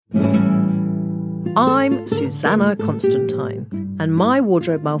I'm Susanna Constantine, and My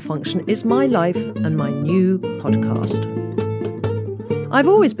Wardrobe Malfunction is my life and my new podcast. I've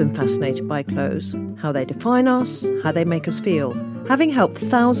always been fascinated by clothes, how they define us, how they make us feel. Having helped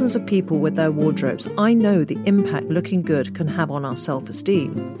thousands of people with their wardrobes, I know the impact looking good can have on our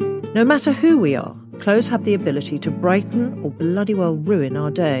self-esteem. No matter who we are, clothes have the ability to brighten or bloody well ruin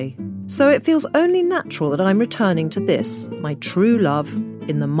our day. So it feels only natural that I'm returning to this, my true love,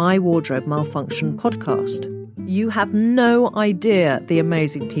 in the My Wardrobe Malfunction podcast. You have no idea the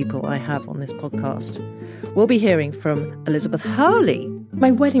amazing people I have on this podcast. We'll be hearing from Elizabeth Hurley. My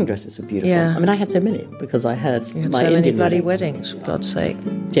wedding dresses were beautiful. Yeah. I mean, I had so many because I had my so Indian many bloody wedding. weddings, for God's sake.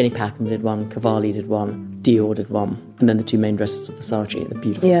 Jenny Packham did one, Cavalli did one, Dior did one, and then the two main dresses of Versace. They're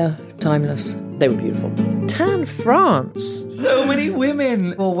beautiful. Yeah, timeless. They were beautiful. Tan France. So many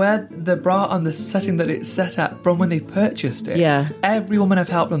women will wear the bra on the setting that it's set at from when they purchased it. Yeah. Every woman I've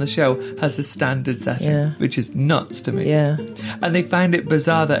helped on the show has the standard setting, Yeah. which is nuts to me. Yeah. And they find it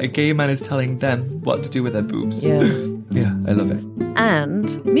bizarre that a gay man is telling them what to do with their boobs. Yeah. Yeah, I love it.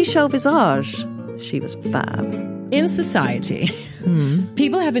 And Michelle Visage. She was fab. In society,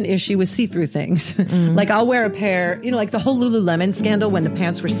 people have an issue with see-through things. Like I'll wear a pair, like the whole Lululemon scandal when the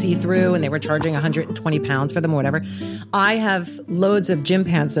pants were see-through and they were charging 120 pounds for them or whatever. I have loads of gym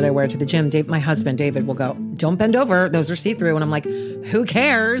pants that I wear to the gym. My husband, David, will go, don't bend over. Those are see-through. And I'm like, who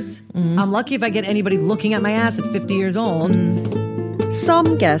cares? I'm lucky if I get anybody looking at my ass at 50 years old.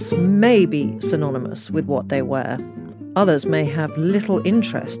 Some guests may be synonymous with what they wear. Others may have little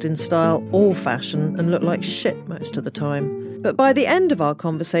interest in style or fashion and look like shit most of the time. But by the end of our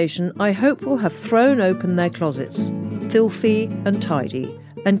conversation, I hope we'll have thrown open their closets, filthy and tidy,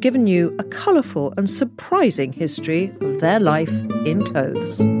 and given you a colourful and surprising history of their life in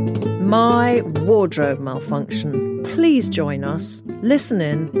clothes. My Wardrobe Malfunction. Please join us, listen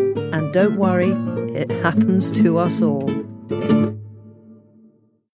in, and don't worry, it happens to us all.